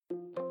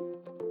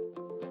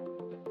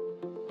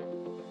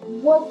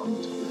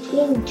Welcome to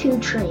Between Two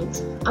Trains,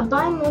 a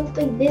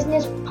bi-monthly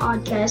business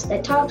podcast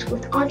that talks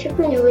with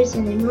entrepreneurs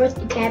in the North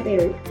DeKalb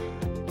area.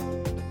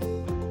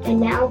 And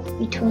now,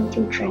 Between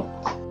Two Trains.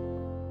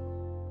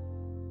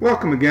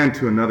 Welcome again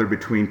to another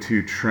Between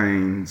Two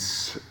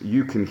Trains.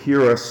 You can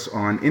hear us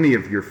on any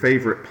of your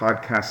favorite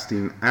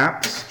podcasting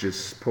apps.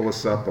 Just pull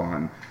us up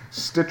on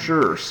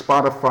Stitcher or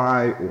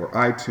Spotify or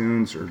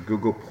iTunes or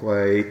Google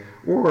Play,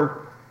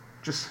 or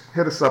just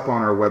hit us up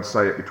on our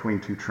website at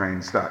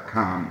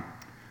betweentwotrains.com.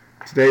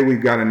 Today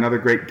we've got another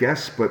great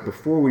guest, but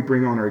before we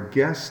bring on our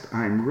guest,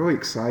 I'm really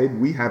excited.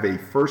 We have a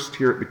first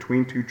here at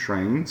Between Two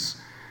Trains.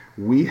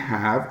 We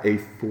have a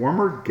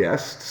former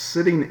guest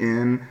sitting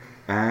in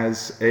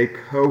as a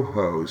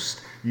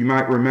co-host. You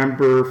might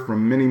remember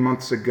from many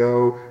months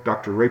ago,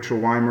 Dr. Rachel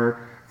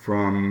Weimer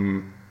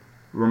from,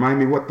 remind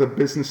me what the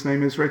business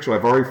name is, Rachel?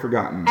 I've already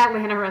forgotten.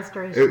 Atlanta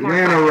Restoration.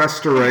 Atlanta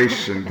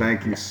Restoration.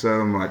 Thank you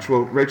so much.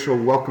 Well, Rachel,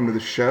 welcome to the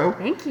show.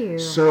 Thank you.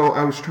 So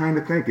I was trying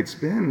to think. It's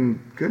been,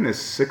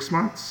 6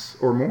 months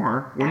or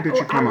more. When did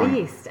you come on?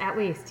 At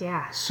least,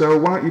 yeah. So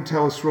why don't you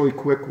tell us really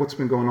quick what's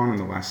been going on in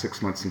the last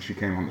 6 months since you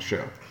came on the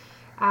show?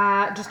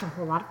 Just a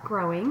whole lot of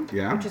growing,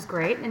 which is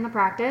great in the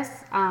practice.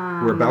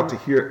 We're about to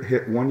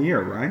hit 1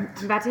 year, right?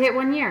 I'm about to hit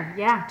 1 year,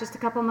 yeah, just a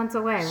couple months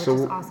away, which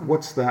is awesome. So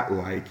what's that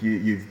like?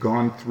 You've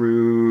gone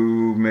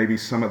through maybe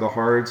some of the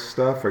hard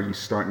stuff. Are you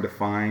starting to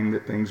find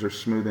that things are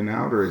smoothing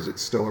out, or is it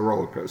still a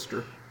roller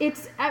coaster?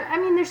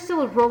 There's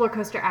still a roller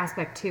coaster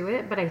aspect to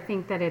it, but I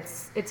think that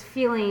it's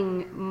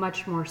feeling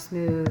much more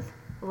smooth,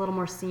 a little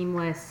more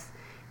seamless.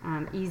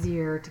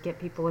 Easier to get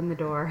people in the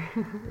door.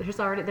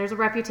 There's a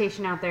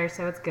reputation out there,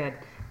 so it's good.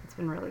 It's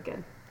been really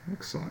good.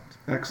 Excellent.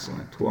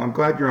 Well, I'm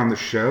glad you're on the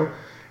show,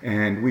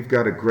 and we've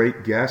got a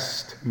great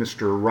guest,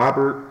 Mr.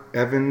 Robert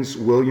Evans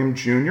William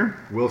Jr.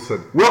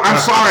 Wilson. Well, I'm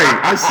sorry.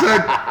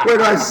 What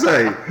did I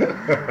say?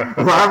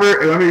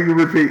 Robert, let me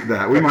repeat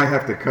that. We might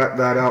have to cut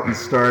that out and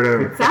start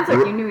over. It sounds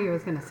like you knew he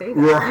was going to say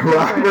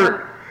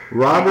that.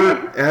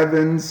 Robert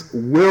Evans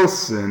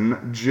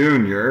Wilson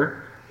Jr.,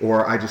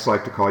 or I just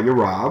like to call you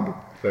Rob.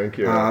 Thank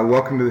you.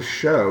 Welcome to the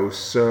show.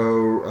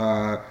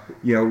 So,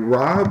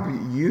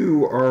 Rob,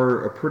 you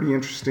are a pretty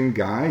interesting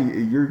guy.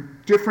 You're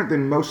different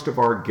than most of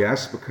our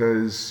guests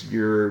because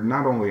you're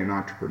not only an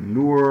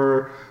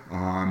entrepreneur,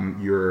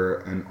 you're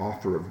an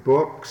author of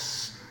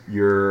books,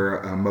 you're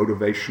a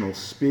motivational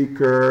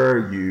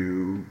speaker,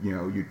 you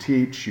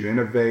teach, you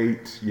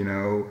innovate,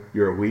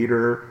 you're a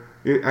leader.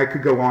 I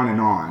could go on and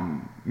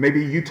on.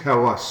 Maybe you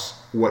tell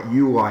us what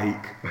you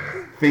like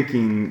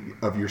thinking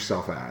of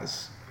yourself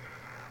as.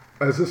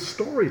 As a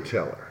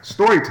storyteller.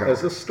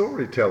 As a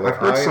storyteller. I've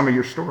heard some of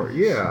your stories.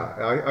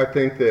 Yeah, I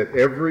think that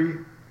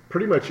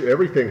pretty much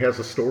everything has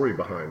a story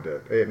behind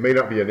it. It may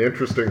not be an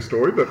interesting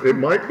story, but it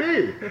might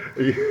be.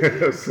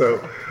 So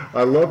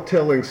I love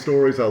telling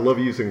stories. I love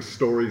using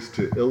stories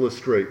to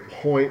illustrate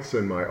points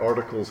in my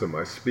articles and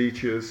my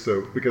speeches.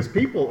 So because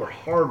people are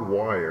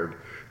hardwired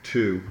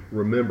to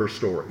remember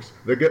stories.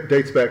 That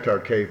dates back to our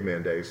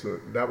caveman days.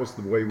 That was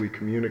the way we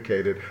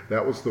communicated.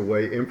 That was the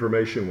way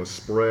information was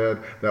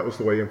spread. That was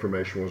the way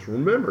information was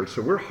remembered.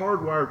 So we're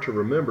hardwired to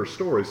remember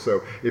stories.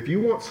 So if you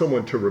want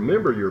someone to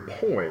remember your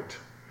point,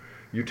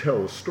 you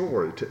tell a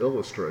story to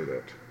illustrate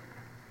it.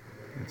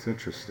 That's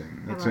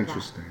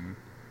interesting.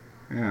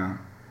 Yeah.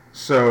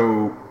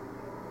 So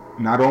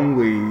not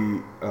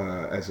only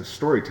as a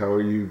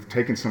storyteller, you've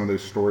taken some of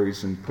those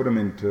stories and put them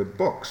into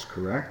books,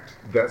 correct?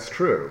 That's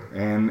true.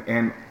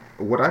 And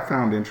what I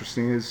found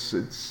interesting is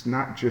it's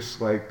not just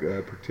like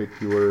a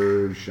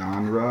particular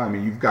genre. I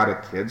mean, you've got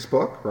a kid's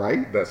book,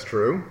 right? That's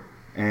true.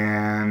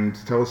 And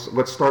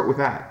let's start with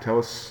that. Tell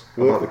us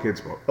about the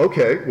kid's book.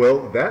 Okay,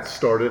 well, that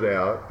started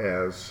out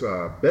as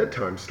a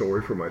bedtime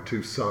story for my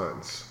two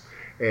sons.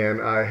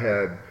 And I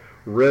had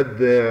read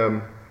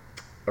them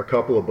a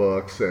couple of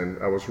books,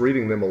 and I was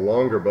reading them a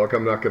longer book.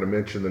 I'm not going to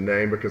mention the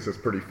name because it's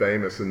pretty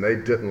famous, and they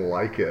didn't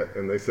like it.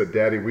 And they said,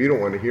 "Daddy, we don't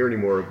want to hear any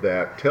more of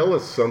that. Tell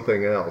us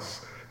something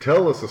else.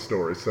 Tell us a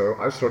story." So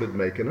I started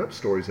making up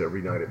stories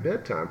every night at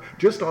bedtime,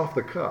 just off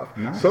the cuff.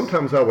 Nice.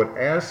 Sometimes I would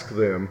ask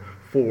them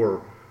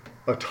for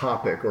a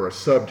topic or a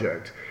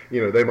subject.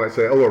 They might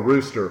say, a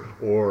rooster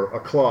or a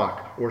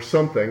clock or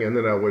something, and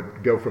then I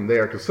would go from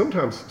there, because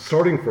sometimes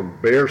starting from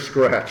bare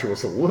scratch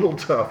was a little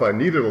tough. I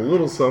needed a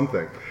little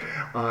something.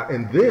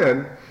 And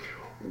then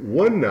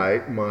one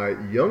night, my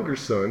younger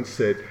son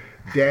said,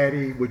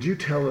 "Daddy, would you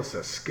tell us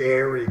a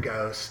scary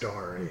ghost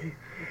story?"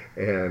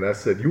 And I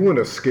said, "You want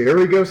a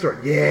scary ghost story?"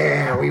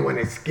 "Yeah, we want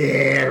a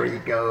scary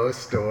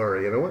ghost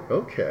story." And I went,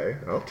 "Okay,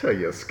 I'll tell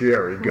you a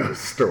scary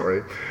ghost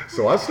story."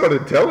 So I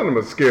started telling him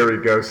a scary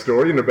ghost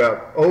story, and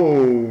about,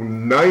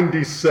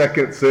 90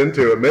 seconds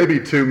into it, maybe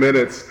 2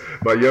 minutes,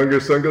 my younger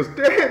son goes,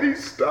 "Daddy,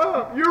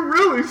 stop, you're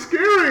really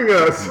scaring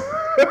us."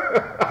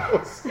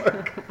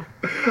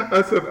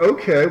 I said,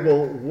 "Okay,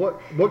 well,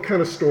 what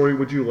kind of story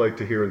would you like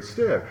to hear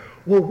instead?"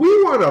 "Well, we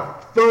want a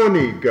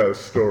funny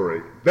ghost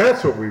story.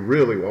 That's what we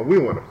really want. We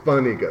want a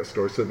funny ghost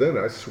story." So then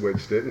I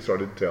switched it and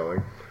started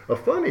telling a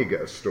funny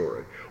ghost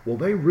story. Well,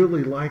 they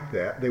really liked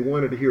that. They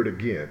wanted to hear it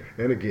again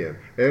and again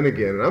and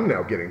again, and I'm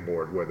now getting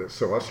bored with it.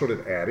 So I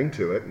started adding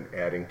to it and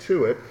adding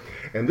to it,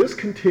 and this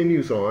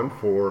continues on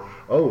for,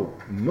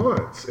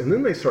 months. And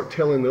then they start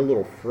telling their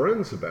little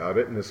friends about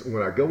it, and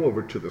when I go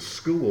over to the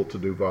school to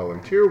do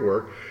volunteer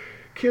work,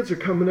 kids are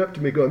coming up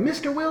to me going,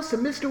 Mr.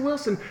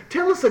 Wilson,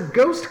 tell us a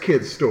ghost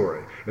kid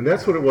story. And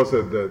that's what it was.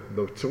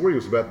 The story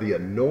was about the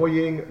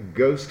annoying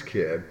ghost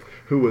kid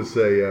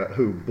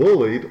who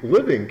bullied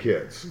living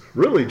kids,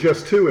 really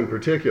just two in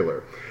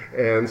particular.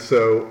 And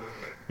so...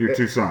 Your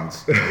two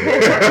sons.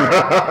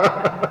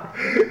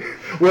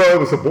 Well, it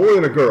was a boy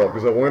and a girl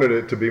because I wanted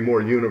it to be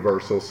more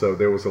universal. So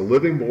there was a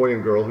living boy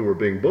and girl who were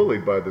being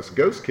bullied by this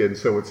ghost kid. And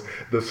so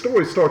the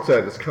story starts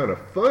out as kind of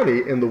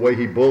funny in the way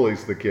he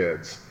bullies the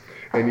kids.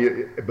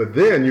 But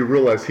then you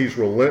realize he's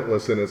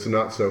relentless and it's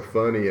not so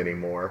funny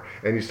anymore.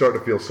 And you start to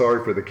feel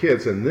sorry for the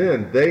kids. And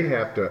then they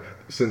have to,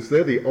 since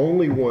they're the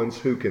only ones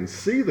who can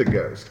see the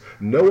ghost,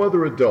 no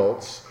other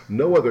adults,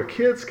 no other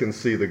kids can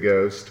see the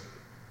ghost,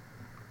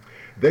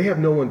 they have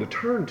no one to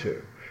turn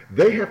to.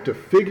 They have to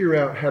figure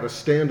out how to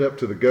stand up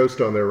to the ghost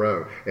on their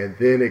own. And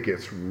then it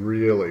gets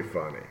really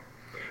funny.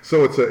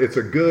 So it's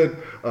a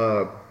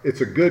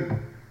good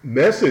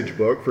message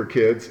book for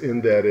kids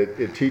in that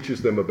it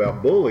teaches them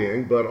about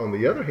bullying, but on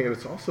the other hand,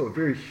 it's also a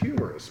very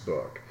humorous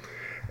book.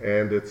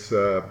 And it's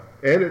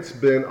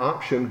been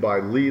optioned by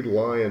Lead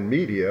Lion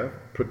Media,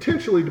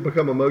 potentially to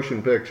become a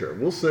motion picture.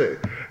 We'll see.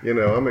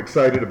 I'm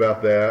excited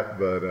about that,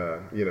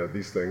 but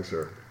these things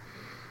are.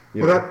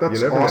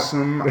 That's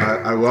awesome.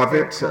 I love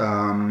it.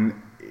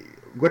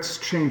 Let's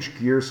change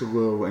gears a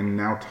little and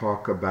now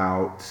talk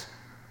about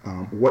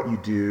what you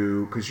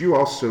do, because you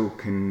also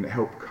can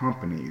help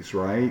companies,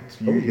 right?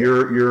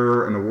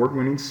 You're an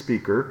award-winning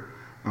speaker,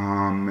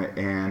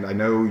 and I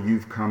know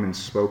you've come and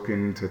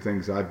spoken to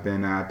things I've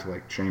been at,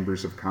 like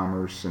chambers of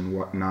commerce and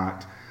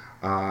whatnot.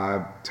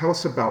 Tell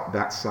us about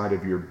that side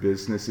of your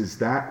business. Is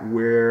that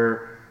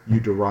where you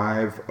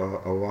derive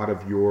a lot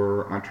of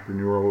your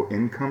entrepreneurial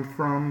income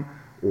from,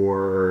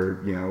 or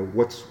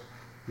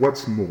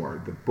what's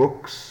more, the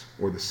books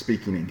or the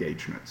speaking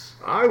engagements?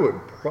 I would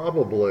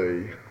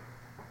probably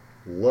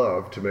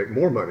love to make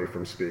more money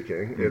from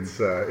speaking.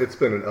 Mm-hmm. It's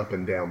been an up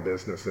and down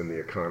business in the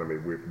economy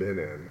we've been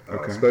in,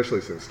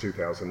 especially since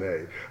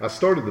 2008. I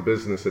started the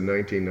business in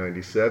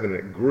 1997, and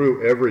it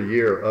grew every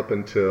year up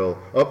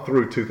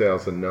through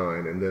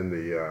 2009, and then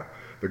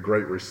the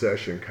Great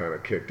Recession kind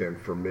of kicked in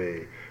for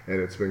me,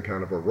 and it's been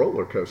kind of a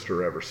roller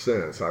coaster ever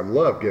since. I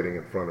love getting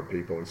in front of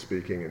people and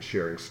speaking and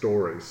sharing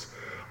stories.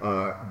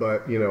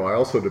 But I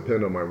also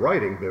depend on my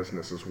writing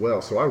business as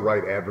well. So I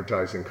write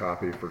advertising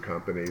copy for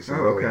companies and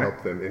really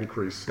help them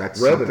increase revenues.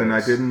 That's something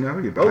I didn't know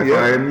you. But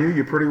I knew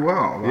you pretty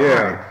well. Wow.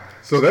 Yeah.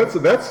 So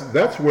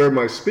that's where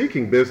my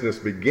speaking business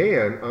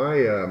began.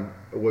 I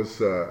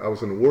was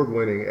an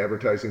award-winning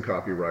advertising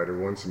copywriter,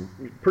 won some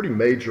pretty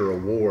major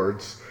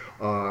awards.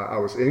 I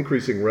was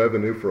increasing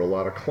revenue for a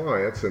lot of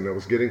clients, and I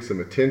was getting some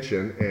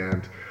attention.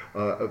 And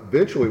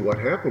eventually, what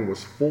happened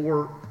was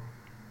 4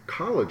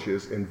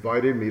 colleges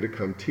invited me to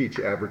come teach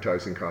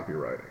advertising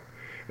copywriting,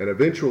 and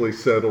eventually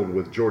settled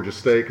with Georgia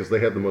State because they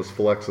had the most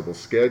flexible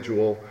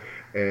schedule,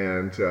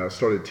 and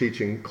started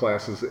teaching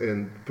classes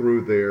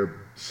through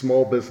their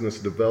Small Business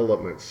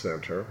Development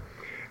Center.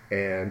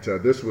 And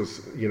this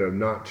was,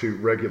 not to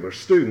regular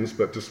students,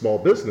 but to small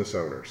business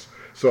owners.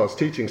 So I was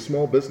teaching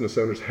small business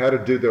owners how to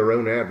do their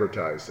own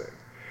advertising.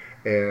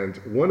 And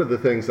one of the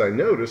things I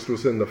noticed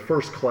was in the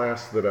first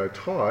class that I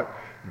taught,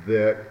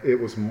 that it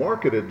was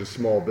marketed to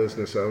small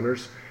business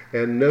owners,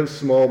 and no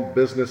small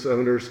business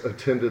owners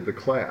attended the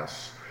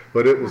class.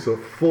 But it was a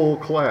full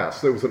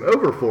class. There was an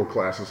overfull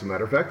class, as a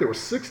matter of fact. There were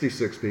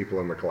 66 people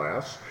in the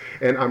class,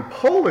 and I'm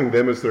polling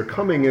them as they're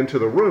coming into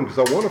the room because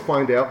I want to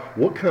find out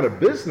what kind of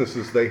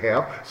businesses they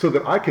have so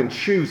that I can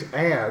choose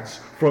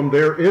ads from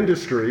their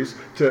industries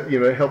to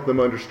help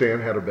them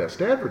understand how to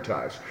best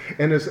advertise.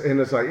 And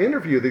as I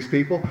interview these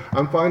people,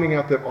 I'm finding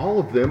out that all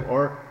of them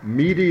are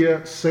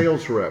media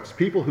sales reps,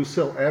 people who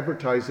sell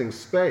advertising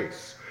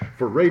space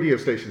for radio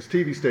stations,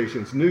 TV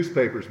stations,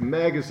 newspapers,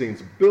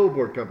 magazines,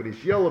 billboard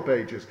companies, yellow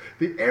pages.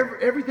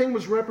 Everything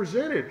was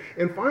represented.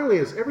 And finally,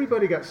 as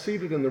everybody got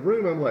seated in the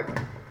room, I'm like,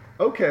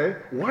 okay,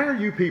 why are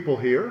you people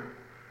here?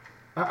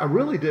 I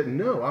really didn't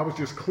know. I was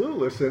just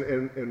clueless.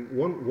 And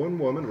one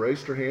woman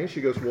raised her hand.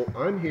 She goes, well,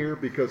 I'm here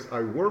because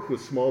I work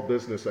with small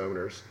business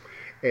owners,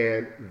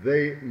 and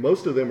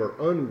most of them are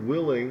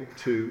unwilling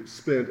to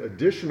spend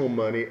additional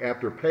money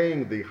after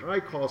paying the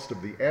high cost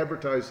of the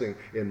advertising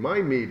in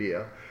my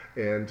media.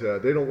 And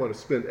they don't want to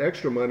spend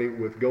extra money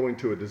with going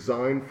to a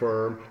design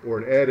firm or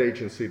an ad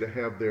agency to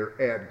have their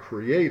ad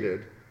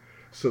created.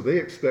 So they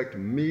expect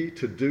me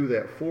to do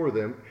that for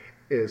them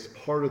as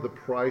part of the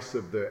price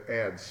of the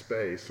ad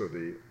space or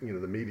the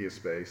media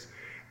space.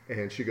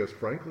 And she goes,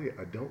 frankly,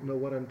 I don't know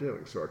what I'm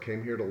doing. So I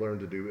came here to learn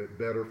to do it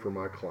better for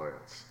my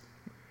clients.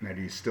 Now,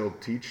 do you still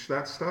teach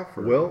that stuff?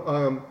 Or?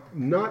 Well,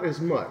 not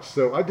as much.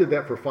 So I did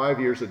that for 5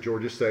 years at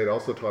Georgia State. I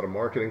also taught a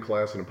marketing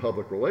class and a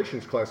public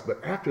relations class. But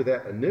after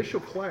that initial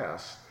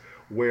class,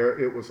 where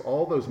it was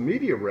all those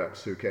media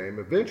reps who came.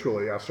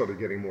 Eventually, I started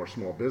getting more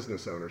small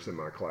business owners in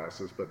my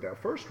classes, but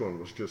that first one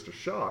was just a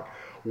shock.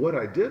 What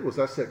I did was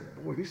I said,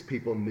 boy, these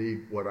people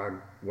need what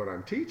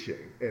I'm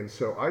teaching. And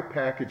so I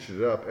packaged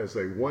it up as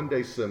a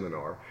one-day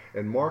seminar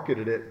and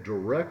marketed it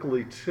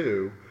directly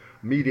to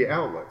media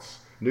outlets.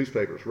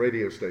 Newspapers,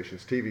 radio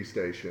stations, TV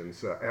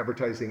stations,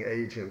 advertising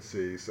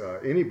agencies,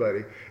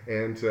 anybody.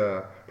 And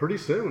pretty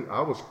soon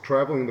I was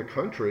traveling the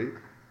country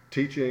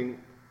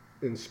teaching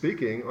and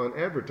speaking on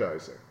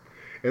advertising.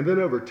 And then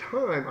over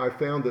time, I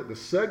found that the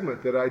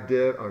segment that I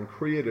did on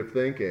creative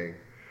thinking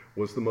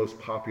was the most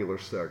popular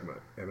segment.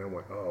 And I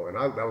went,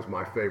 that was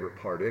my favorite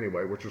part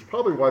anyway, which was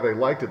probably why they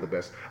liked it the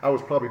best. I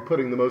was probably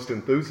putting the most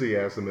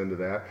enthusiasm into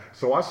that.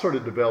 So I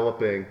started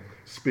developing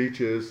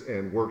speeches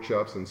and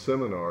workshops and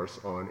seminars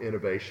on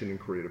innovation and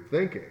creative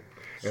thinking.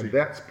 And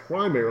that's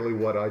primarily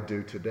what I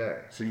do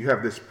today. So you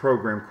have this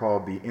program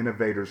called the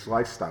Innovator's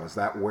Lifestyle. Is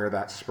that where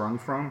that sprung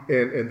from?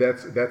 And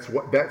that's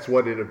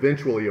what it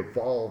eventually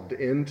evolved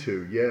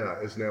into. Yeah,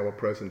 is now a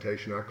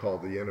presentation I call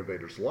the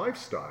Innovator's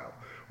Lifestyle,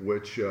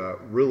 which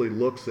really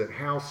looks at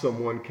how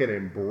someone can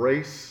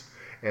embrace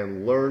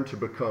and learn to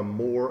become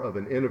more of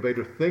an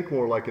innovator, think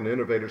more like an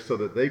innovator so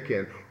that they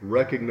can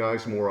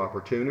recognize more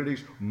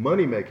opportunities,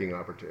 money-making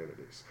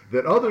opportunities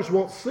that others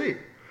won't see.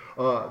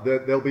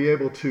 That they'll be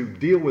able to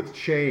deal with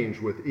change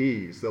with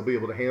ease. They'll be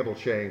able to handle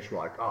change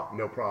like,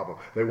 no problem.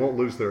 They won't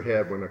lose their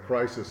head when a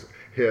crisis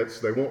hits.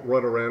 They won't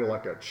run around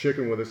like a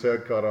chicken with his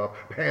head cut off,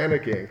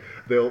 panicking.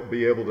 They'll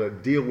be able to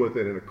deal with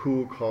it in a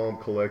cool, calm,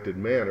 collected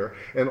manner.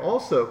 And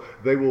also,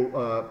 they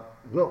will,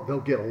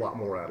 they'll get a lot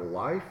more out of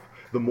life.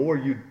 The more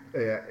you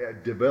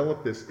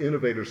develop this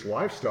innovator's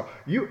lifestyle,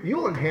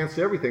 you'll enhance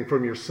everything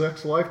from your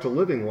sex life to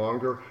living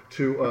longer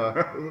to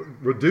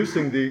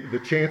reducing the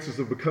chances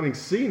of becoming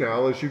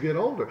senile as you get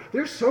older.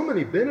 There's so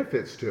many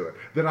benefits to it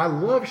that I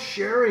love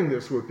sharing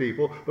this with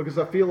people because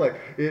I feel like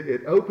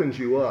it opens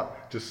you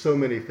up to so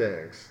many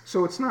things.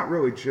 So it's not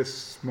really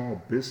just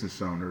small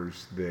business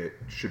owners that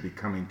should be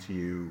coming to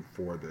you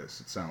for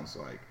this, it sounds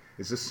like.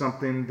 Is this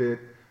something that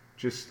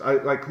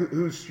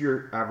who's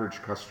your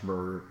average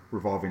customer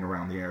revolving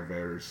around the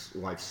Innovator's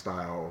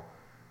Lifestyle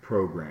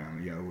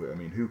program?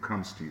 Who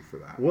comes to you for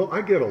that? Well,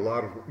 I get a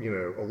lot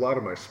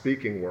of my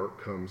speaking work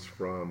comes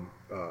from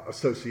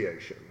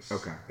associations.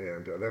 Okay.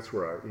 And that's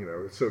where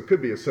so it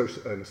could be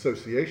an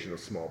association of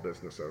small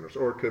business owners,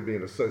 or it could be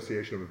an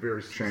association of a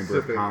very Chamber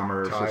specific of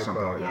Commerce type or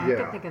something like that. Yeah, I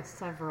could think of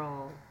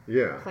several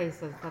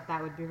places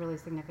that would be really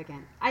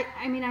significant.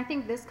 I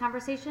think this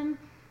conversation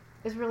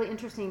is really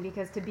interesting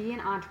because to be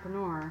an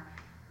entrepreneur,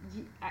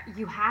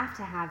 you have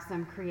to have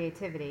some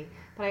creativity.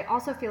 But I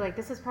also feel like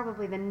this is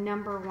probably the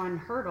number one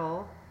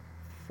hurdle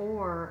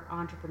for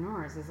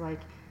entrepreneurs is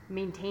like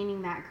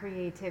maintaining that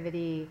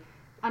creativity,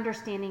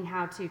 understanding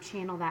how to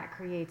channel that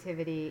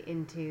creativity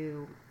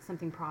into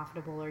something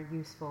profitable or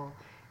useful.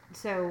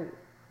 So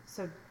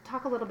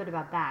talk a little bit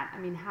about that.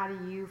 How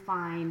do you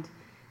find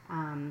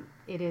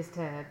it is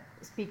to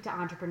speak to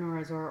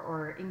entrepreneurs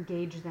or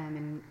engage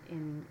them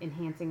in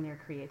enhancing their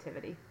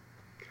creativity?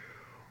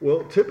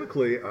 Well,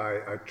 typically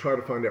I try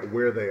to find out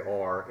where they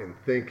are in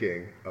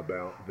thinking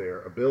about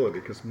their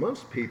ability, because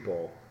most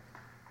people,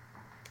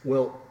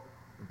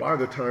 by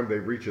the time they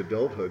reach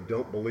adulthood,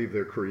 don't believe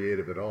they're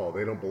creative at all.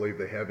 They don't believe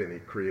they have any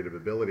creative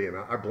ability, and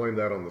I blame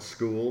that on the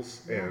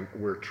schools. Yeah. And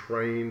we're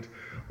trained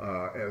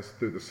as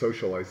through the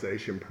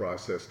socialization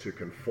process to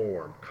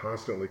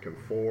constantly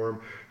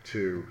conform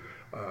to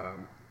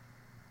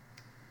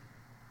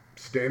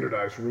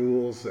standardized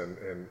rules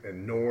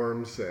and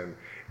norms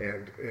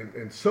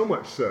and so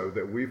much so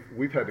that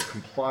we've had to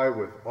comply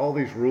with all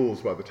these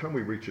rules. By the time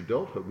we reach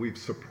adulthood, we've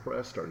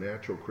suppressed our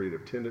natural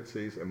creative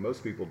tendencies, and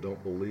most people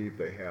don't believe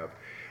they have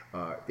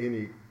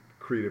any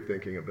creative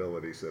thinking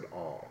abilities at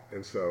all.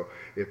 And so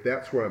if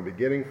that's where I'm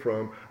beginning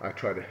from, I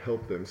try to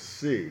help them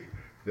see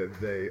that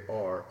they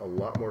are a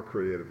lot more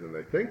creative than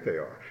they think they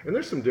are. And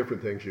there's some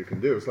different things you can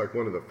do. It's like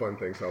one of the fun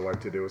things I like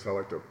to do is I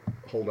like to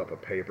hold up a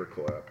paper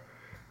clip,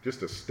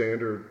 just a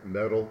standard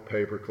metal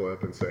paper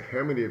clip, and say,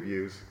 how many of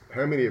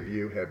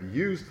you have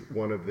used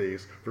one of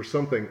these for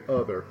something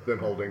other than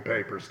holding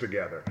papers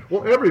together?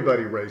 Well,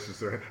 everybody raises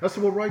their hand. I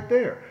said, well, right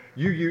there,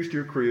 you used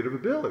your creative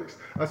abilities.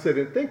 I said,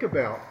 and think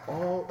about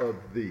all of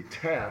the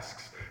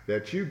tasks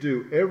that you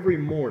do every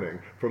morning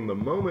from the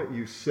moment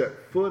you set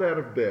foot out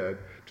of bed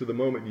to the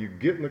moment you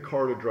get in the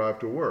car to drive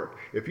to work.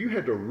 If you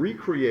had to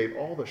recreate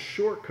all the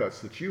shortcuts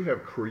that you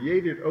have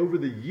created over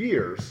the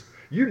years,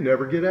 you'd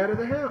never get out of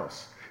the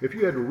house. If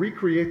you had to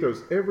recreate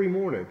those every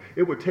morning,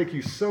 it would take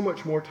you so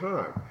much more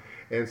time.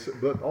 And so,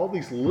 but all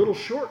these little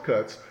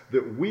shortcuts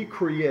that we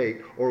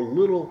create, or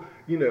little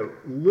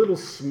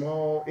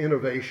small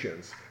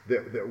innovations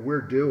that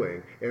we're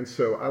doing. And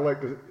so I like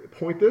to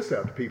point this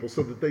out to people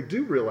so that they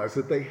do realize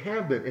that they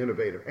have been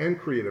innovative and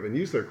creative and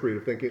used their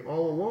creative thinking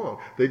all along.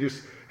 They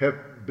just have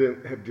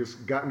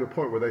just gotten to a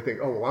point where they think,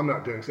 oh, well, I'm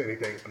not doing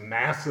anything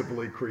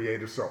massively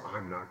creative, so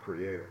I'm not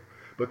creative.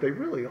 But they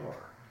really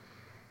are.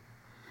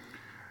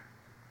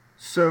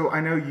 So I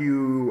know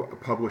you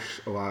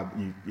publish a lot.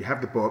 You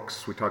have the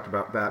books. We talked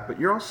about that, but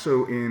you're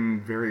also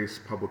in various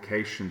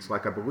publications.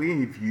 Like I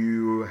believe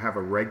you have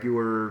a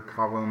regular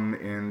column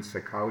in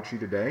Psychology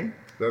Today,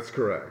 That's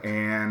correct.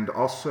 and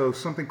also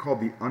something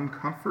called the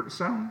Uncomfort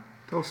Zone.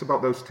 Tell us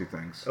about those two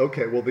things.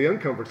 Okay, well, the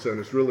uncomfort zone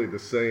is really the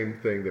same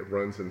thing that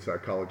runs in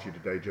Psychology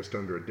Today, just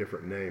under a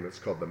different name. It's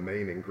called the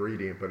main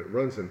ingredient, but it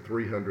runs in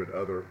 300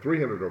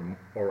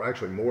 or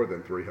actually more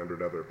than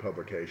 300 other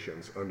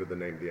publications under the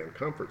name the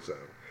Uncomfort Zone.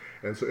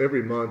 And so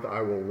every month I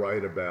will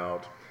write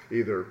about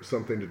either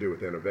something to do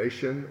with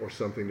innovation or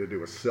something to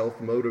do with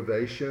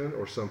self-motivation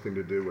or something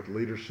to do with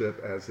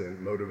leadership, as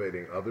in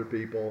motivating other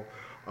people.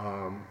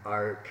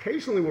 I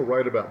occasionally will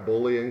write about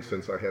bullying,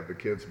 since I have the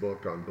kids'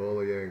 book on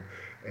bullying,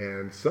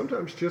 and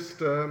sometimes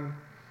just, it's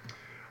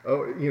kind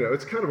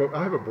of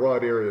I have a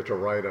broad area to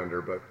write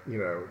under, but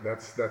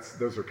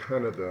those are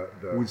kind of the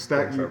Was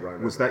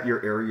that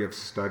your area of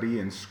study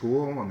in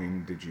school? I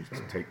mean, were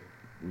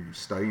you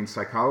studying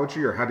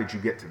psychology, or how did you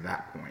get to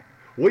that point?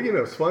 Well,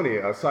 it's funny.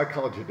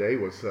 Psychology Today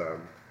was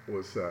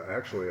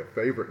actually a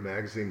favorite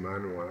magazine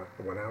of mine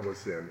when I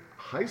was in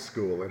high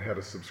school and had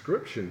a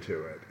subscription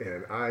to it.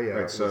 And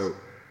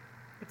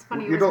It's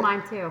funny, it was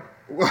mine too.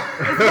 All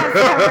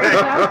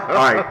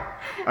right,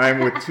 I'm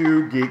with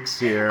two geeks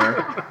here.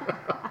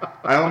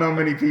 I don't know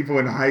many people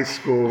in high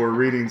school were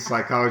reading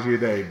Psychology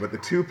Today, but the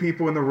two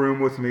people in the room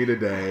with me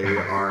today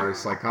are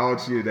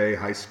Psychology Today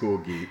high school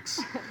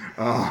geeks.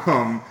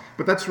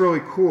 But that's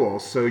really cool.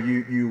 So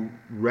you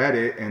read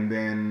it, and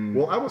then...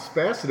 Well, I was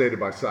fascinated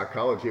by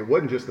psychology. It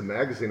wasn't just the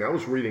magazine. I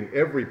was reading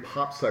every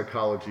pop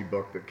psychology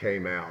book that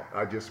came out.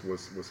 I just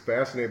was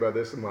fascinated by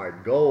this. And my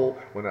goal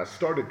when I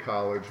started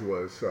college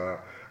was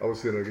I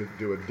was going to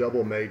do a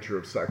double major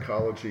of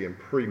psychology and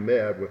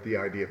pre-med with the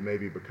idea of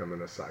maybe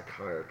becoming a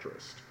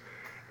psychiatrist.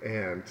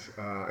 And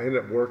I ended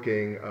up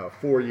working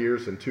 4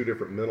 years in 2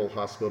 different mental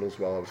hospitals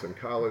while I was in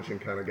college,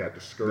 and kind of got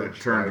discouraged.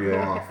 That turned you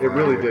off. It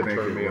really did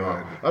turn me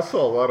off. I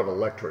saw a lot of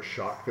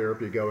electroshock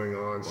therapy going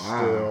on.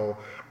 Wow. Still.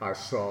 I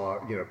saw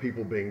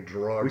people being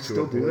drugged We to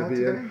still do that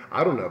oblivion. today?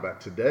 I don't know about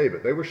today,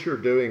 but they were sure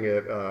doing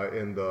it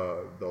in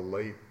the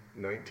late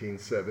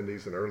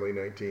 1970s and early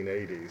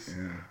 1980s.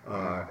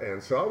 Yeah.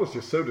 And so I was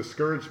just so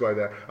discouraged by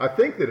that. I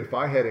think that if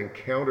I had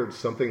encountered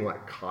something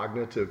like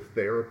cognitive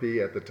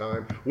therapy at the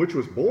time, which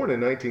was born in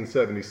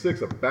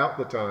 1976, about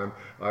the time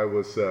I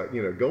was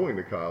going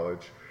to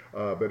college,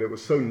 but it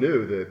was so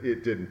new that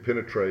it didn't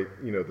penetrate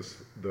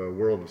the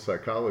world of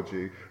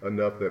psychology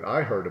enough that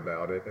I heard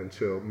about it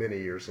until many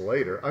years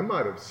later. I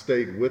might have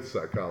stayed with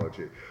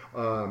psychology.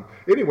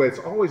 Anyway, it's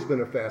always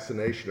been a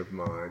fascination of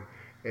mine.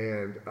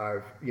 And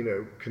I've,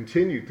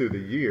 continued through the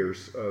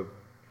years of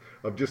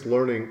just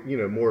learning,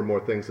 more and more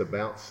things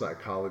about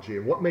psychology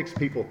and what makes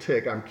people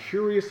tick. I'm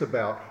curious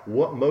about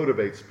what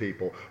motivates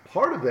people.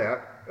 Part of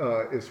that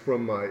is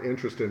from my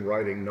interest in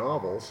writing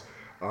novels.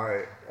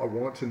 I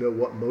want to know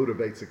what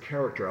motivates a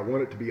character. I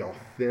want it to be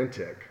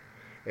authentic.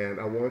 And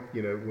I want,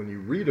 when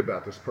you read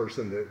about this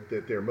person,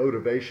 that their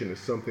motivation is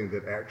something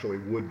that actually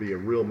would be a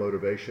real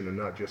motivation and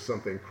not just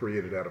something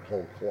created out of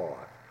whole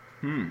cloth.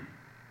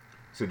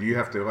 So do you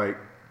have to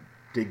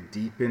dig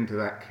deep into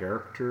that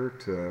character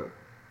to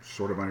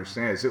sort of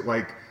understand? Is it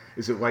like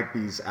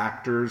these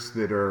actors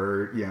that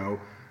are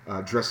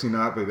dressing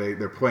up?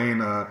 They're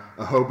playing a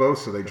hobo,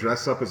 so they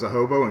dress up as a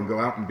hobo and go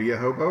out and be a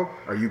hobo?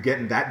 Are you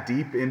getting that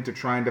deep into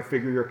trying to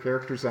figure your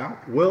characters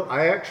out? Well,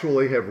 I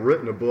actually have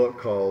written a book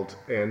called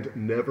 "And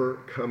Never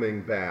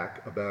Coming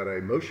Back" about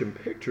a motion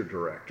picture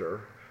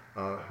director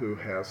who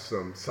has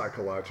some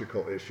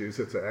psychological issues.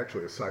 It's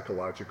actually a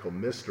psychological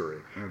mystery.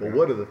 Okay. Well,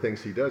 one of the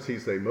things he does,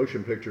 he's a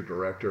motion picture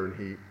director, and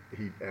he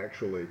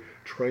actually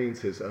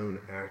trains his own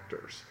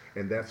actors.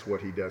 And that's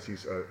what he does.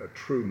 He's a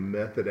true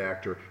method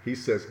actor. He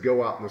says,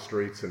 go out in the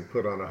streets and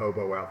put on a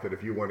hobo outfit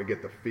if you want to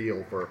get the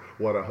feel for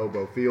what a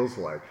hobo feels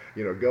like.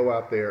 Go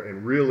out there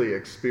and really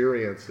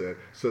experience it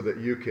so that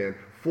you can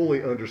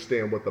fully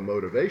understand what the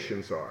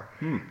motivations are.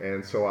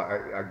 And so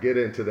I get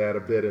into that a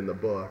bit in the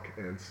book.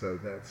 And so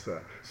that's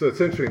so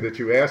it's interesting that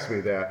you asked me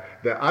that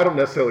I don't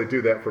necessarily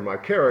do that for my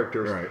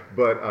characters, right,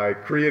 but I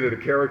created a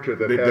character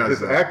that had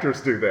his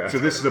actors do that. So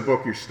this is a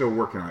book you're still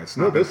working on? It's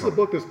not this is a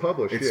book that's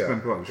published. It's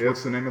been published.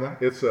 What's the name of that?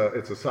 It's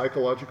a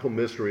psychological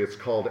mystery. It's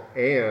called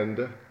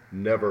 "And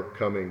Never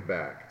Coming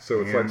Back."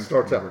 So it's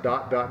starts out ...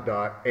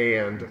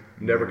 and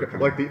never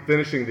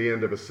finishing the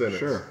end of a sentence.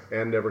 Sure.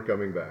 And never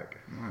coming back.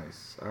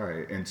 Nice. All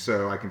right. And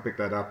so I can pick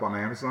that up on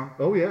Amazon?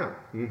 Oh yeah.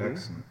 Mm-hmm.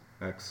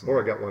 Excellent.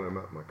 Or I got one in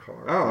my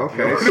car. Oh,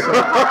 okay. So, all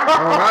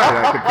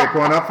right. I can pick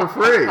one up for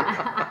free.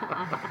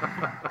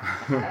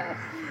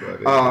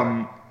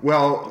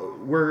 Well,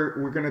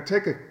 we're going to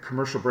take a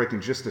commercial break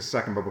in just a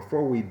second, but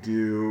before we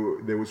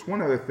do, there was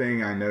one other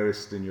thing I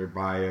noticed in your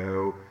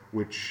bio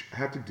which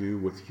had to do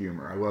with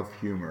humor. I love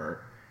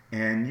humor,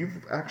 and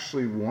you've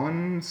actually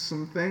won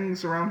some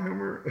things around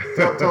humor.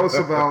 Tell us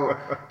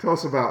about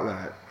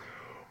that.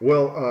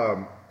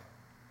 Well,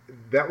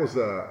 that was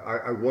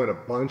I won a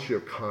bunch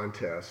of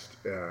contests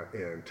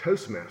in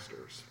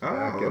Toastmasters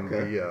back in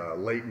the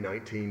late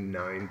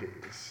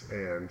 1990s,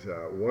 and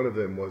one of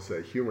them was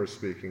a humor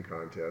speaking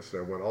contest.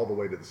 I went all the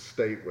way to the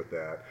state with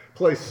that.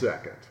 Placed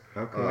second.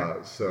 Okay,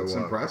 that's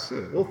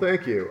impressive. Well,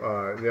 thank you.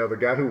 Now the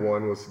guy who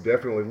won was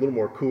definitely a little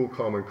more cool,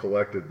 calm, and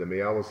collected than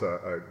me. I was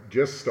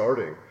just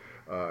starting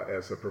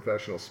as a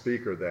professional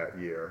speaker that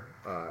year,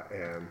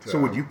 so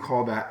would you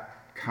call that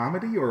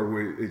comedy,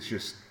 or it's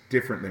just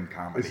different than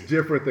comedy? It's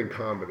different than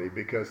comedy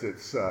because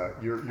it's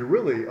you're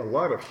really, a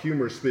lot of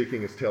humor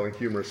speaking is telling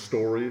humorous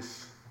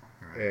stories,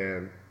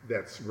 and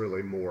that's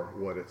really more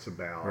what it's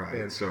about. Right.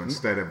 And so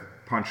instead of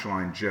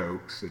punchline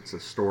jokes, it's a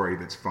story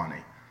that's funny.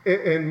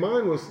 And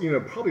mine was,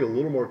 probably a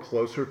little more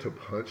closer to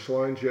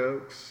punchline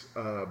jokes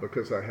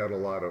because I had a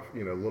lot of,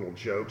 little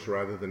jokes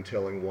rather than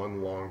telling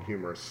one long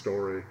humorous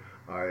story.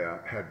 I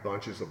had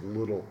bunches of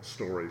little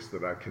stories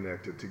that I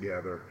connected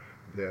together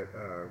that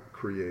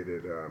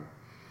created,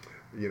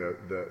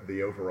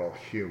 the overall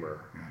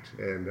humor.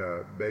 Gotcha.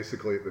 And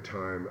basically at the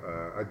time,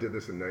 I did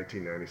this in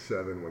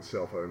 1997 when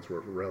cell phones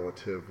were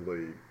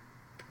relatively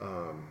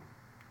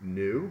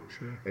new,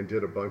 Sure. and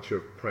did a bunch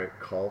of prank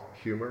call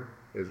humor.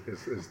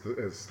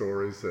 As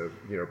stories of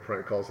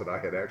prank calls that I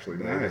had actually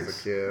made as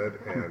a kid,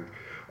 and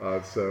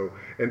so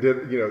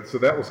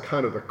that was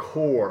kind of the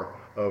core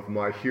of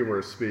my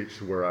humorous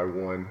speech, where I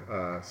won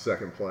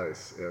second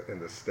place in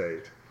the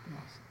state.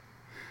 Awesome.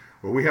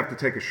 Well, we have to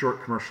take a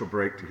short commercial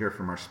break to hear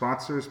from our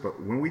sponsors, but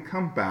when we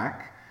come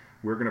back,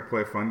 we're going to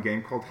play a fun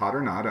game called Hot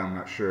or Not. I'm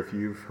not sure if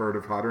you've heard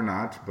of Hot or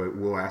Not, but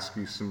we'll ask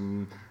you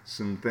some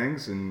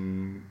things,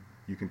 and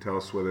you can tell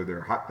us whether they're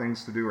hot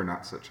things to do or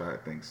not such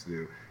hot things to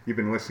do. You've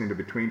been listening to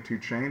Between Two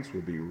Chains.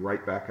 We'll be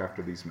right back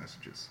after these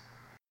messages.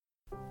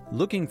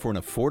 Looking for an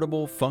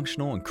affordable,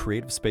 functional, and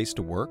creative space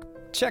to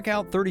work? Check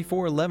out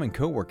 3411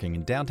 Co-working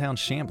in downtown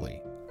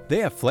Chamblee. They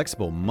have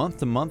flexible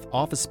month-to-month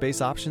office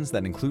space options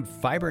that include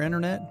fiber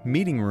internet,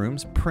 meeting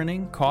rooms,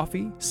 printing,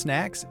 coffee,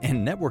 snacks,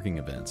 and networking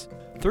events.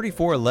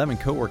 3411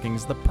 Co-working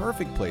is the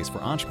perfect place for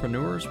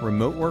entrepreneurs,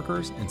 remote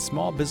workers, and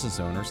small business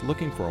owners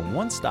looking for a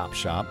one-stop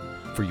shop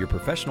for your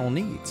professional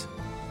needs.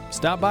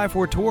 Stop by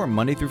for a tour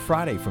Monday through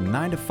Friday from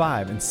 9 to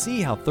 5 and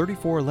see how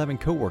 3411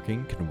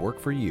 Co-working can work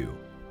for you.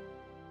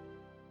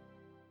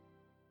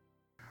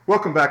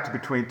 Welcome back to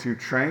Between Two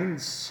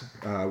Trains.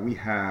 We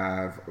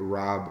have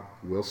Rob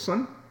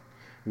Wilson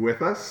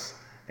with us,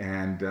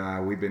 and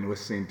we've been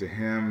listening to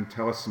him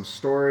tell us some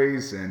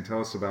stories and tell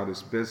us about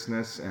his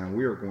business, and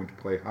we are going to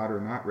play Hot or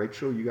Not.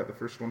 Rachel, you got the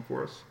first one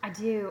for us? I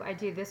do.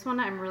 This one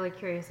I'm really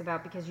curious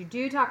about because you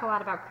do talk a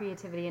lot about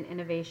creativity and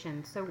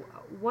innovation. So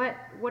what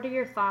are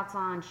your thoughts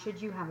on,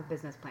 should you have a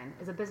business plan?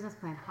 Is a business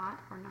plan hot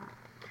or not?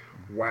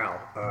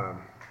 Wow.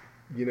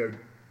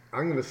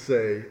 I'm going to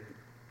say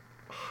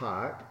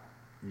hot.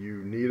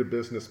 You need a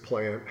business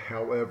plan.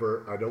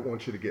 However, I don't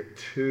want you to get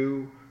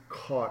too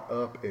caught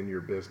up in your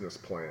business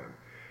plan.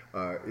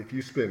 If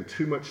you spend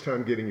too much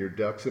time getting your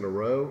ducks in a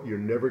row, you're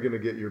never going to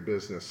get your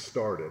business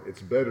started.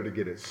 It's better to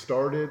get it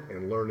started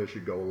and learn as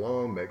you go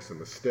along, make some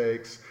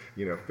mistakes.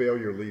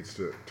 Failure leads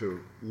to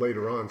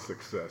later on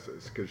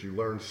successes because you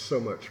learn so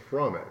much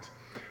from it.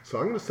 So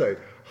I'm going to say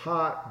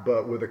hot,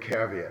 but with a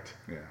caveat.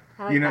 Yeah.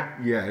 I like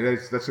that. Yeah,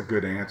 that's a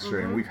good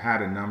answer. And we've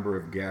had a number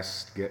of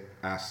guests get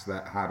asked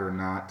that, hot or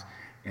not.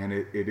 And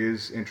it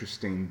is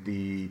interesting.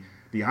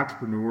 The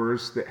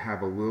entrepreneurs that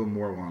have a little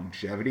more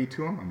longevity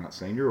to them, I'm not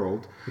saying you're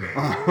old,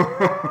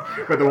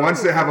 but the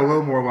ones that have a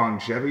little more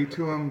longevity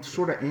to them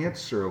sort of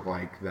answer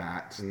like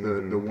that.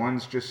 Mm-hmm. The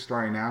ones just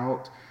starting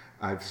out,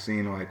 I've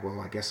seen like, well,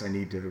 I guess I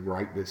need to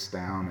write this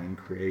down and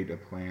create a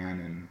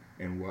plan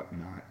and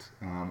whatnot.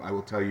 I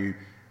will tell you,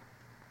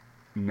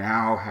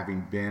 now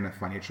having been a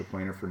financial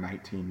planner for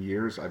 19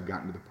 years, I've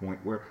gotten to the point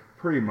where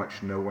pretty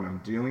much know what I'm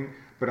doing,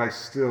 but I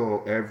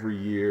still, every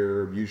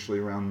year, usually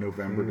around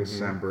November,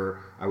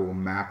 December, I will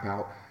map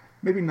out,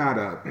 maybe not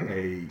a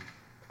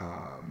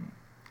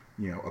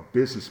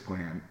business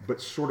plan,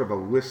 but sort of a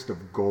list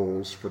of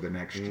goals for the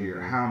next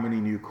year. How many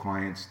new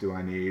clients do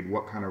I need?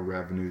 What kind of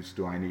revenues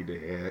do I need to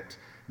hit?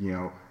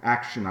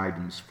 Action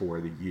items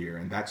for the year,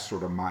 and that's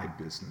sort of my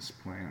business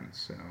plan.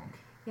 So.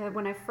 Yeah,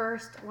 when I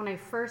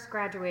first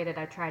graduated,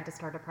 I tried to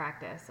start a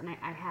practice, and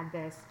I had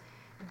this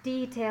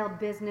detailed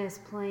business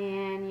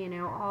plan,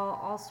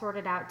 all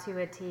sorted out to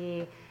a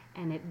T,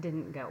 and it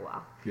didn't go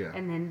well. Yeah.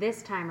 And then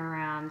this time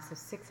around, so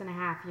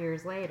 6.5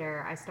 years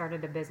later, I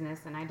started a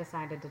business, and I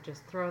decided to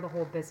just throw the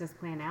whole business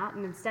plan out,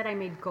 and instead I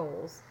made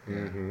goals.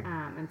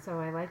 And so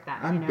I like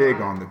that. I'm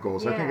big on the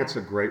goals. I think it's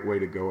a great way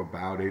to go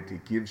about it.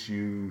 It gives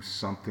you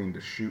something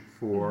to shoot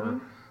for.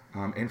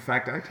 In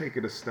fact, I take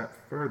it a step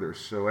further.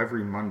 So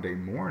every Monday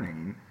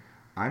morning,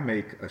 I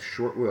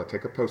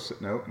take a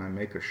Post-it note, and I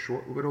make a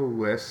short little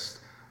list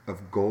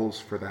of goals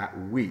for that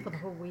week. For the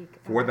whole week.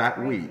 For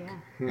that week.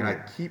 Yeah. And I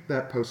keep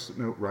that Post-it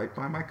note right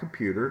by my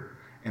computer.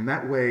 And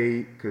that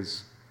way,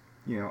 because,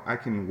 I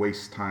can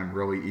waste time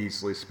really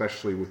easily,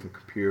 especially with the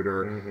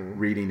computer,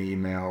 reading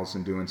emails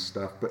and doing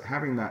stuff. But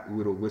having that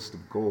little list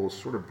of goals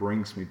sort of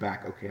brings me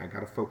back. Okay, I got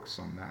to focus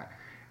on that.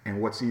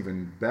 And what's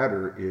even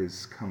better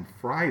is come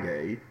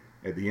Friday,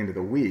 at the end of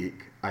the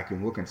week, I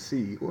can look and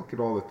see, look at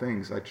all the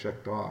things I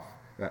checked off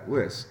that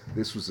list.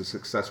 This was a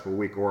successful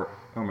week, or,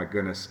 oh my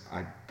goodness,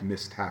 I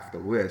missed half the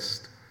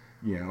list.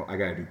 I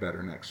got to do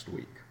better next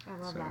week. I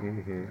love So,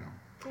 that.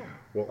 Yeah.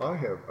 Well, I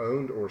have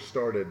owned or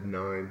started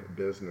 9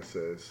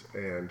 businesses,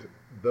 and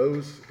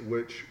those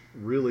which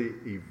really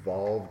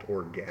evolved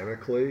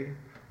organically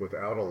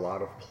without a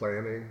lot of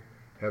planning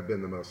have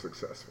been the most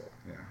successful.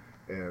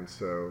 Yeah. And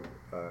so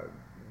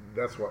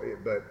that's why,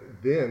 but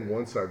then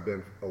once I've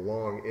been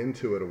along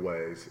into it a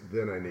ways,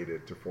 then I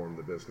needed to form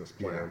the business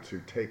plan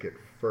to take it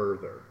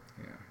further.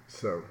 Yeah.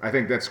 So I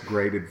think that's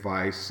great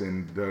advice,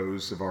 and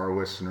those of our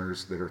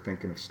listeners that are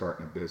thinking of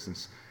starting a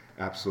business,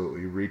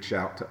 absolutely reach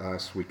out to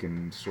us. We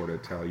can sort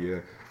of tell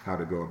you how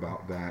to go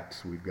about that.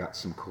 We've got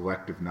some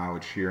collective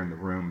knowledge here in the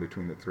room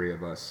between the 3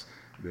 of us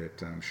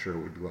that I'm sure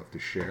we'd love to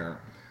share.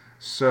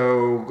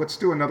 So let's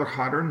do another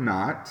hot or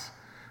not.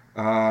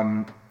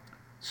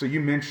 So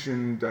you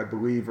mentioned, I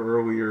believe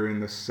earlier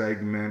in the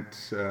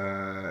segment,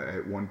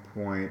 at one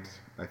point,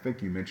 I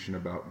think you mentioned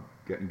about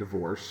getting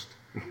divorced.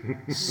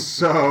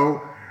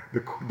 So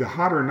the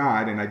hot or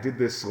not, and I did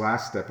this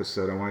last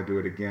episode, I want to do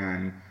it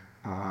again,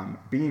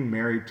 being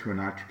married to an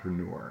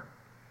entrepreneur.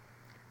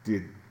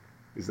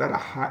 Is that a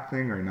hot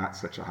thing or not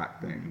such a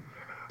hot thing?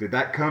 Did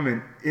that come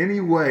in any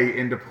way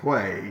into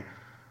play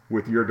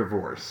with your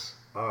divorce?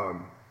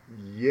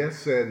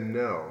 yes and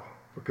no,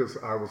 because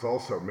I was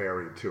also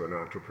married to an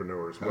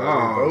entrepreneur as well.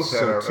 Oh,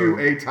 so 2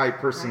 A-type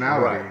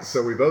personalities. Right.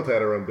 So we both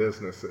had our own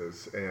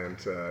businesses, and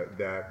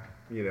that,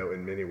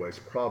 in many ways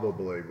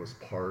probably was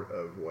part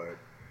of what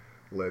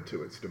led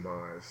to its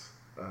demise.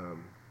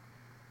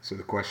 So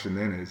the question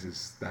then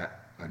is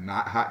that a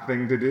not hot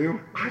thing to do?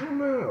 I don't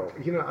know.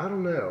 I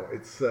don't know.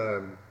 It's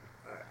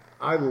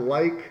I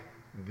like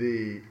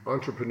the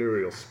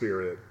entrepreneurial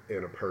spirit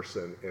in a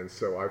person, and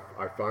so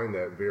I find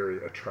that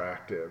very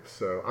attractive.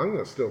 So I'm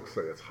going to still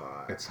say it's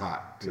hot. It's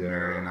hot to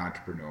marry an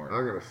entrepreneur.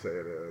 I'm going to say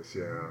it is,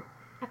 yeah.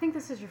 I think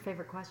this is your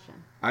favorite question.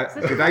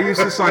 Did I use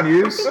this on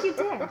you? I think you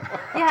did.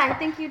 Yeah, I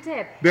think you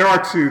did. There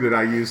are 2 that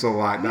I use a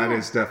lot. Yeah. That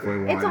is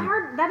definitely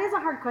one. That is a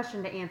hard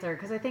question to answer,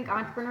 because I think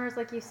entrepreneurs,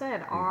 like you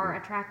said, are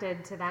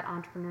attracted to that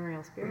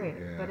entrepreneurial spirit.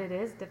 Yeah. But it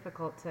is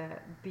difficult to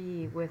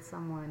be with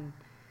someone,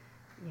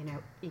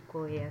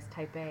 equally as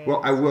type A.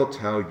 Well, I will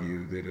tell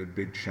you that a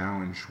big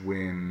challenge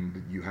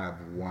when you have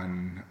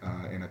one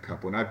in a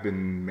couple, and I've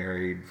been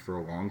married for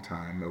a long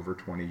time, over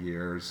 20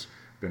 years,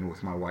 been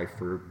with my wife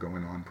for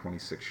going on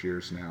 26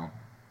 years now.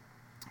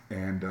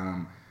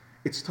 And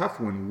it's tough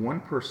when one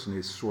person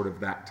is sort of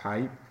that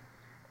type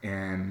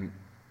and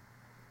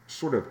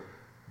sort of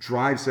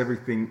drives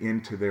everything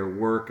into their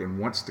work and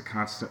wants to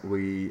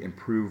constantly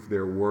improve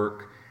their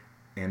work,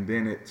 and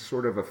then it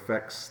sort of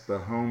affects the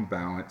home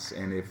balance.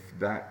 And if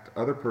that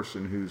other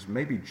person who's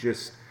maybe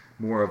just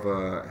more of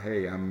a,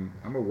 hey, I'm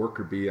a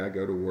worker bee, I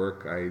go to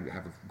work, I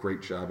have a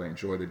great job, I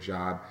enjoy the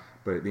job,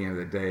 but at the end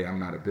of the day, I'm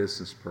not a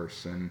business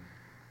person,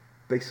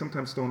 they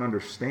sometimes don't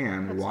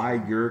understand why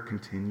you're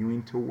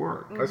continuing to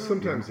work. I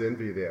sometimes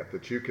envy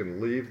that you can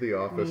leave the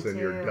office and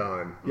you're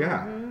done.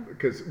 Yeah.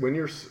 Because when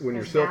you're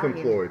There's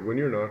self-employed, when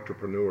you're an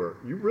entrepreneur,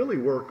 you really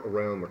work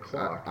around the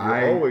clock.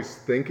 I- You're always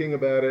thinking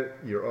about it.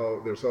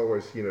 There's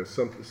always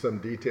some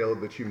detail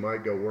that you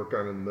might go work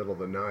on in the middle of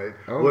the night,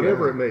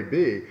 whatever it may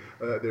be.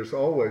 There's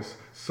always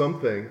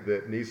something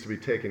that needs to be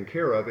taken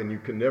care of, and you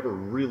can never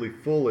really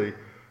fully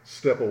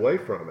step away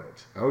from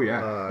it. Oh yeah,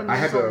 The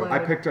mental load. I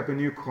picked up a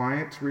new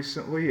client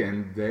recently,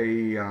 and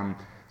they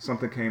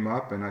something came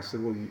up, and I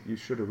said, "Well, you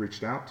should have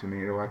reached out to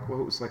me." They're like, "Well,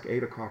 it was like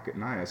 8 o'clock at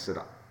night." I said,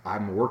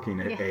 "I'm working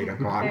at 8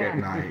 o'clock at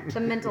night. The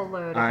mental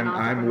load.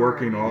 I'm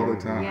working all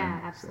the time." Yeah,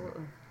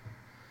 absolutely.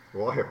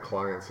 Well, I have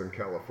clients in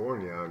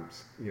California I'm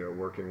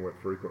working with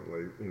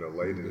frequently,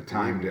 late in The the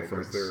time evening,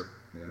 difference. because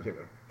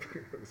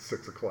they're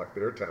 6 o'clock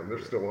their time. They're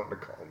still wanting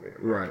to call me.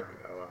 I'm Right.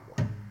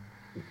 like,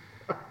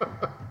 I'm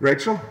like,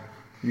 Rachel,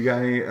 you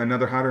got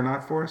another hot or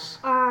not for us?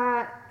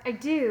 I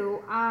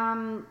do.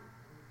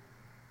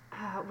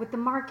 With the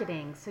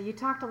marketing. So you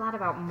talked a lot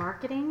about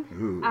marketing.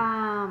 Ooh,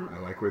 I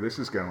like where this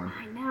is going.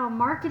 I know.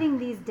 Marketing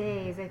these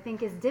days, I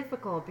think, is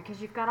difficult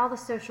because you've got all the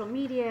social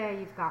media,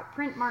 you've got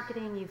print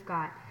marketing, you've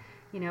got,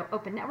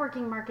 open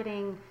networking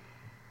marketing.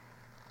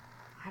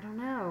 I don't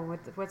know.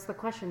 What's the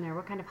question there?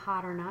 What kind of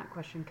hot or not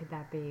question could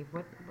that be?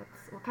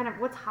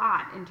 What's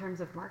hot in terms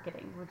of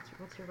marketing?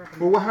 What's your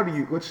recommendation? Well, how do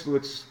you?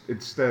 Let's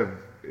instead of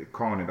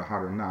calling it a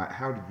hot or not,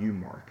 how do you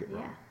market?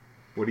 Yeah.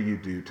 What do you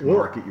do to Well,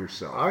 market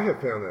yourself? I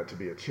have found that to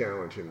be a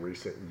challenge in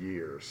recent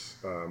years,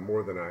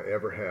 more than I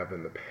ever have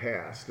in the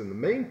past. And the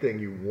main thing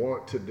you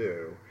want to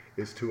do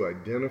is to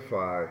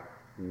identify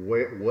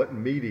what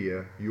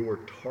media your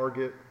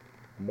target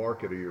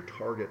market or your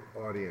target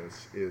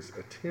audience is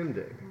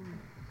attending.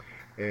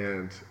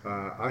 And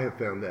I have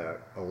found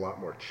that a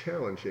lot more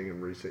challenging in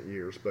recent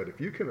years. But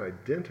if you can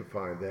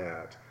identify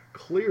that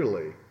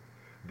clearly,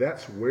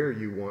 that's where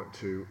you want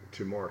to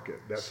market.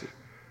 That's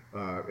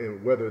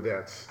and whether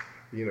that's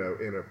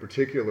in a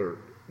particular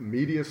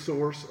media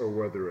source, or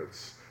whether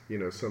it's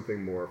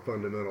something more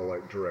fundamental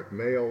like direct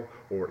mail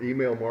or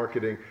email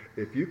marketing.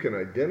 If you can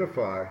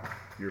identify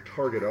your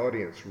target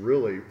audience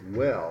really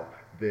well,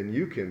 then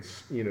you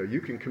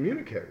can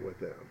communicate with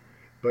them.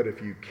 But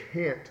if you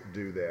can't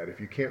do that, if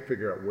you can't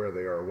figure out where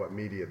they are, what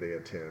media they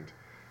attend,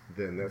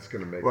 then that's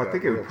going to make Well, that I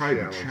think it would real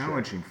probably be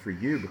challenging for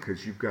you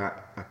because you've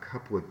got a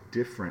couple of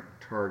different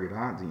target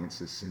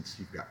audiences, since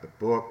you've got the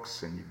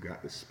books and you've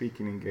got the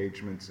speaking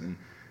engagements, and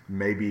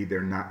maybe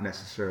they're not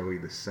necessarily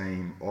the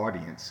same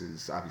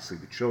audiences. Obviously,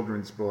 the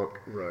children's book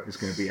is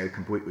going to be a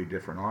completely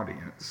different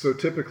audience. So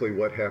typically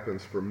what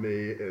happens for me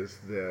is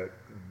that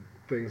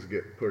things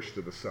get pushed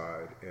to the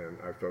side and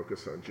I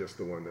focus on just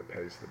the one that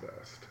pays the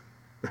best.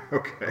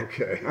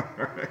 Okay. All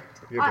right.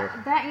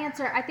 That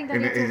answer, I think that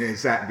And answers...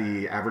 is that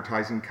the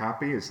advertising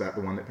copy? Is that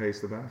the one that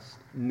pays the best?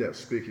 No,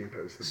 speaking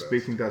pays the best.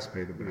 Speaking does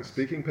pay the best.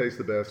 Speaking pays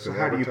the best. So and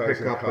how do you pick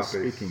advertising up a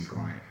copies- speaking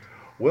client?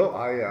 Well,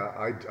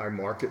 I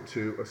market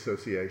to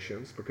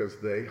associations because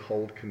they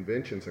hold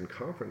conventions and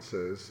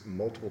conferences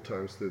multiple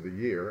times through the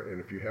year. And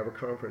if you have a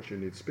conference, you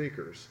need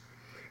speakers.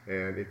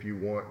 And if you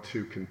want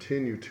to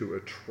continue to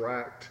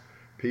attract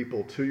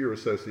people to your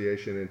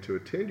association and to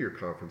attend your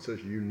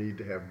conferences, you need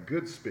to have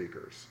good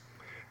speakers.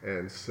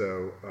 And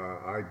so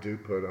I do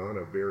put on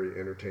a very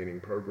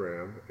entertaining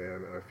program,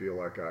 and I feel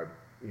like I,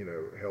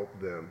 help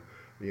them,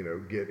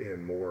 get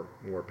in more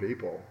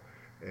people,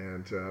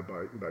 and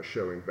by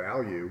showing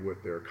value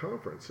with their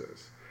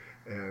conferences.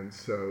 And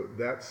so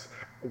that's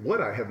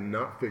what I have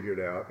not figured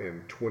out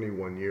in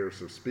 21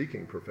 years of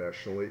speaking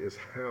professionally, is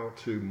how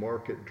to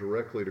market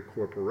directly to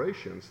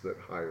corporations that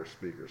hire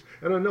speakers.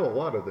 And I know a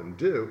lot of them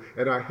do,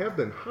 and I have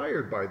been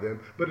hired by them,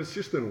 but it's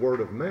just been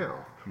word of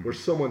mouth, where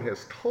someone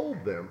has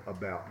told them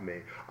about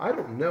me. I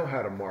don't know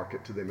how to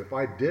market to them. If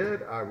I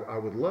did, I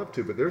would love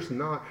to, but there's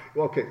not.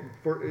 Well, okay,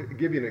 for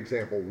give you an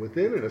example,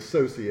 within an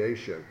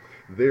association,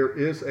 there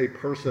is a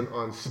person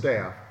on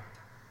staff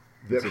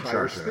that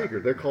hires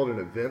speakers. They're called an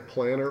event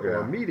planner or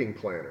a meeting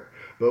planner.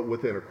 But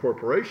within a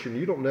corporation,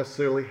 you don't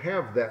necessarily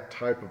have that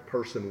type of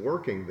person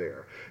working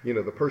there.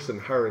 The person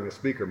hiring a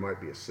speaker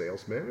might be a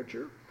sales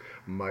manager,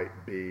 might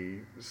be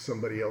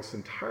somebody else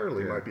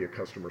entirely, might be a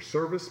customer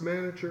service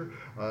manager.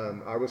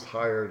 I was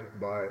hired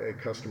by a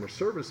customer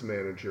service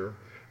manager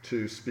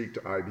to speak to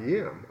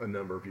IBM a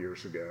number of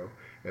years ago,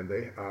 and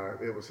I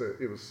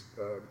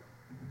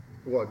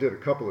did a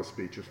couple of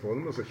speeches for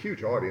them. It was a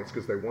huge audience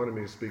because they wanted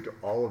me to speak to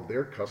all of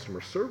their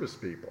customer service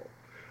people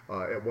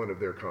at one of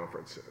their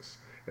conferences.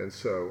 And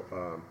so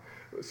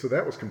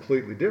that was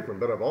completely different.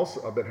 But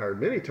I've been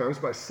hired many times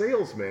by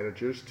sales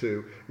managers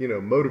to,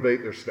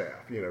 motivate their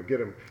staff, get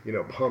them,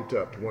 pumped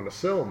up to want to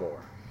sell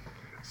more.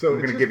 So I'm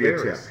going to give you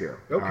a tip here.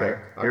 Okay. Right?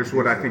 Here's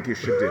what I think you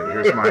should do.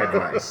 Here's my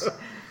advice.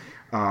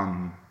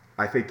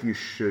 I think you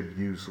should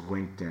use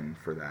LinkedIn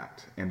for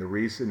that. And the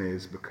reason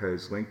is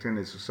because LinkedIn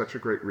is such a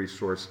great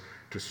resource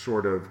to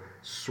sort of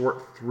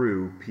sort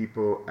through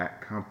people at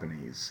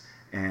companies.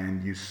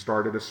 And you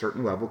start at a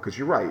certain level, because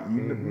you're right,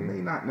 you may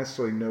not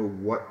necessarily know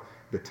what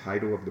the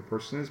title of the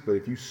person is, but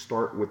if you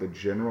start with a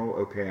general,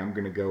 okay, I'm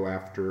going to go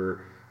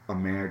after a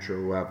manager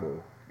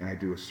level, and I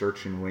do a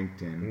search in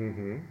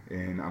LinkedIn,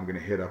 and I'm going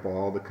to hit up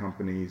all the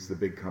companies, the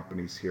big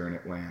companies here in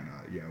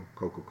Atlanta,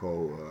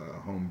 Coca-Cola,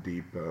 Home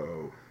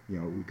Depot,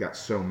 we've got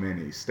so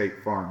many,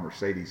 State Farm,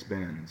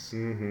 Mercedes-Benz,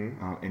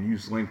 and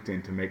use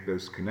LinkedIn to make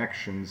those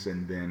connections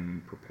and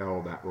then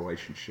propel that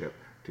relationship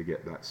to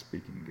get that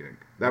speaking gig.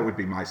 That would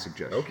be my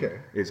suggestion. Okay.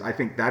 I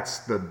think that's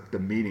the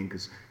meeting,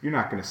 because you're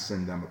not going to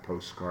send them a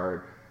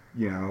postcard.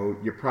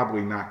 You're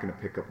probably not going to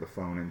pick up the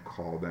phone and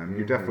call them.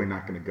 You're definitely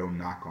not going to go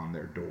knock on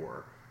their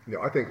door.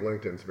 I think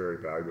LinkedIn's very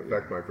valuable. In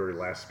fact, my very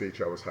last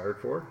speech I was hired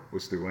for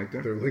was through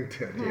LinkedIn. Through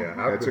LinkedIn, yeah.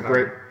 I have been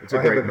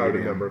hired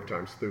a number of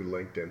times through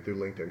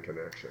LinkedIn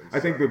connections. I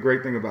think the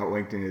great thing about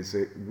LinkedIn is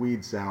it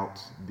weeds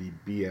out the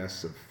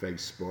BS of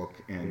Facebook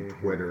and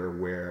Twitter,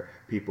 where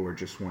people are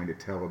just wanting to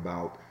tell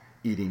about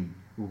eating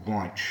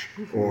lunch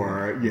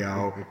or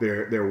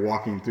they're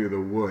walking through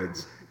the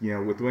woods.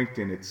 With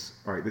LinkedIn, it's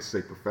all right. This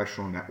is a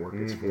professional network.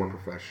 It's for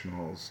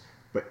professionals.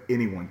 But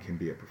anyone can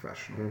be a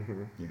professional,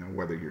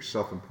 whether you're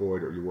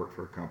self-employed or you work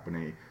for a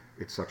company.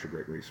 It's such a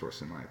great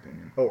resource, in my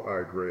opinion. Oh, I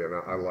agree, and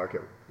I like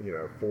it.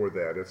 For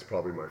that, it's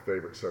probably my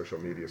favorite social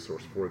media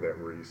source for that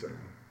reason.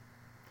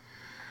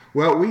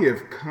 Well, we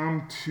have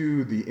come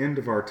to the end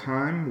of our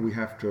time. We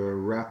have to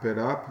wrap it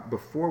up.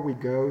 Before we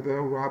go,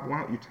 though, Rob,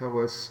 why don't you tell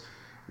us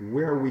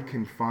where we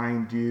can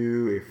find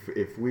you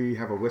if we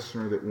have a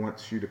listener that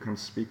wants you to come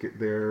speak at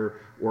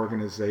their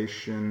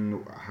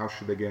organization? How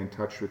should they get in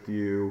touch with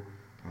you?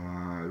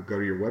 Go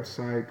to your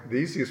website. The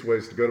easiest way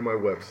is to go to my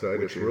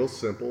website. It's real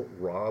simple,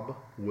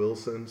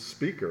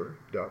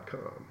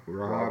 robwilsonspeaker.com.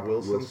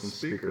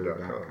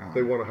 robwilsonspeaker.com. If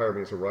they want to hire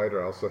me as a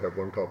writer, I also have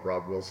one called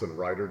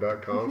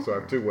robwilsonwriter.com, so I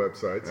have two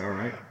websites. All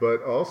right.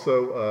 But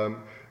also,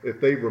 if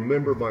they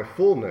remember my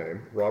full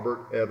name,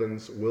 Robert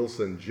Evans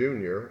Wilson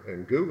Jr.,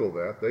 and Google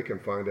that, they can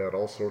find out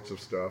all sorts of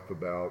stuff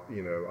about,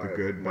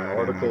 my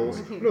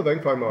articles. They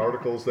can find my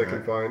articles. They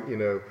can find,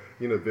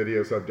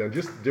 videos I've done,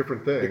 just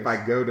different things. If I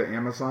go to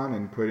Amazon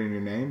and put in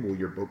your name, will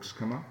your books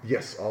come up?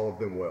 Yes, all of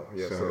them will.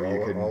 Yes, so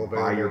you can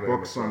buy your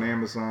books on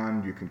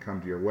Amazon. You can come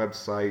to your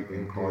website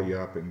and call you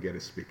up and get a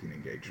speaking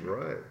engagement.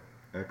 Right.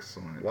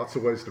 Excellent. Lots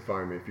of ways to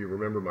find me if you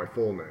remember my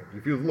full name.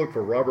 If you look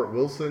for Robert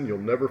Wilson, you'll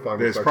never find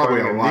me. There's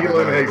probably a lot of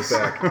those.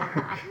 Haystack.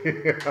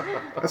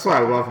 That's why I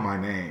love my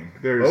name.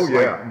 There's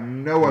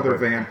no other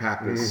Van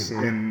Pappas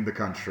in the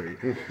country.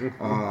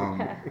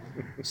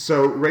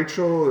 So,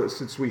 Rachel,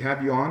 since we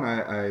have you on,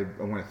 I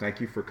want to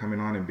thank you for coming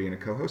on and being a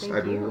co-host.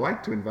 I'd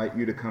like to invite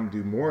you to come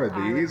do more of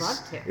these, I would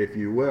love to. if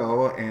you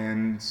will.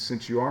 And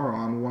since you are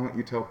on, why don't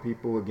you tell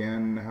people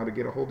again how to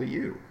get a hold of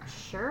you?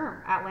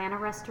 Sure.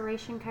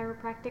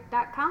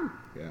 AtlantaRestorationChiropractic.com.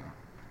 Yeah.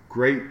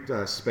 Great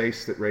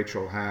space that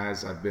Rachel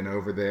has. I've been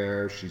over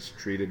there. She's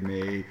treated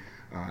me.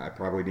 I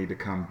probably need to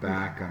come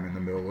back. I'm in the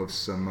middle of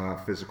some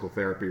physical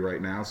therapy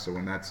right now, so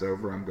when that's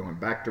over, I'm going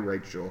back to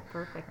Rachel.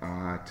 Perfect.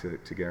 To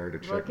get her to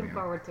check me out. Looking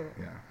forward to it.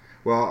 Yeah.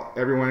 Well,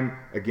 everyone,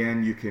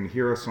 again, you can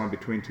hear us on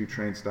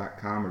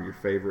BetweenTwoTrains.com or your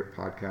favorite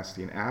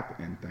podcasting app,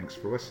 and thanks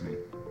for listening.